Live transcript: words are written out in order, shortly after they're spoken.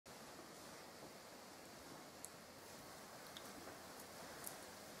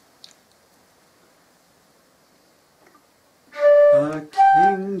The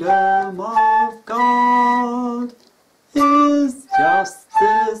kingdom of God is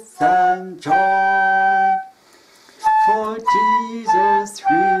justice and joy, for Jesus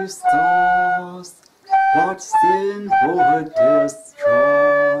restores what sin would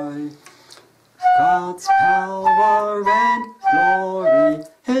destroy. God's power and glory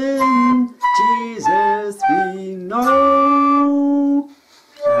in Jesus we know,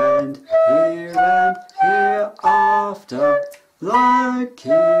 and hereafter the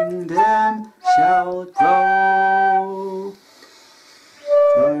kingdom shall grow.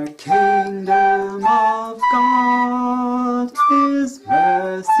 The kingdom of God is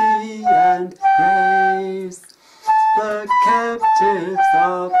mercy and grace. The captives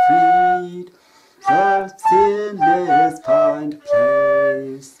are freed, the sinners find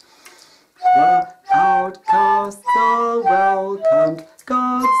place. The outcasts are welcomed,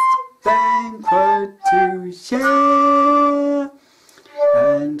 God's banquet to share,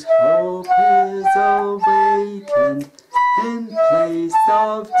 and hope is awakened in place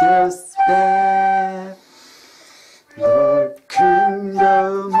of despair. The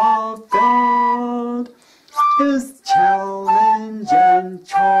kingdom of God is challenge and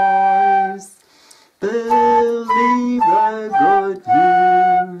choice. Believe the good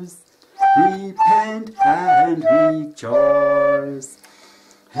news, repent and rejoice.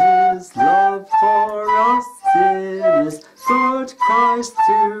 His love for us sinners brought Christ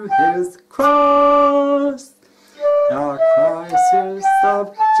to his cross. Our crisis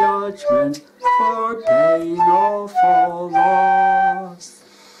of judgment for gain or for loss.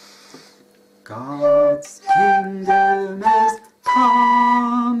 God's kingdom is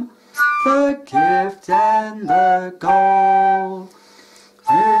come, the gift and the goal,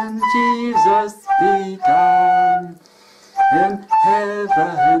 in Jesus begun, in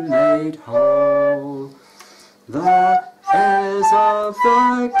heaven made whole. The heirs of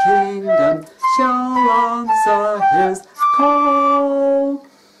the kingdom shall answer his call,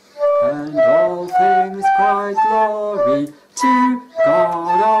 and all things cry glory to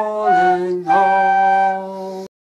God all in all.